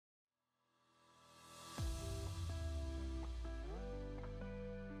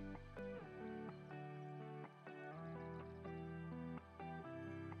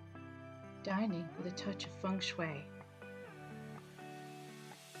Dining with a touch of Feng Shui.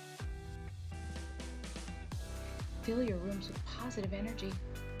 Fill your rooms with positive energy.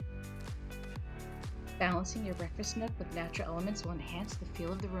 Balancing your breakfast nook with natural elements will enhance the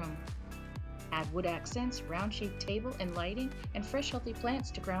feel of the room. Add wood accents, round-shaped table and lighting, and fresh healthy plants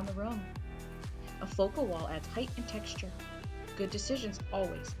to ground the room. A focal wall adds height and texture. Good decisions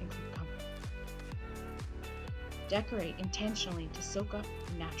always include comfort. Decorate intentionally to soak up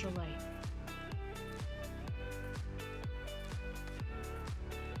natural light.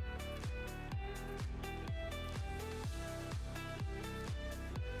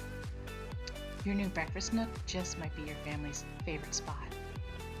 Your new breakfast nook just might be your family's favorite spot.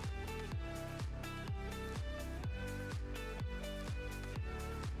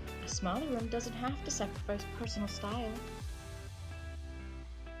 A smaller room doesn't have to sacrifice personal style.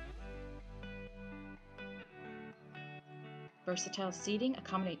 Versatile seating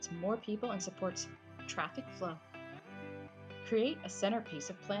accommodates more people and supports traffic flow. Create a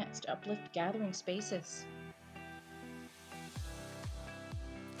centerpiece of plants to uplift gathering spaces.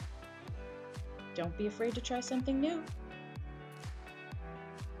 Don't be afraid to try something new.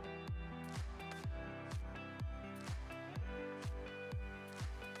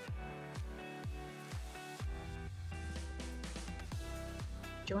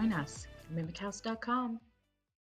 Join us at mimichouse.com.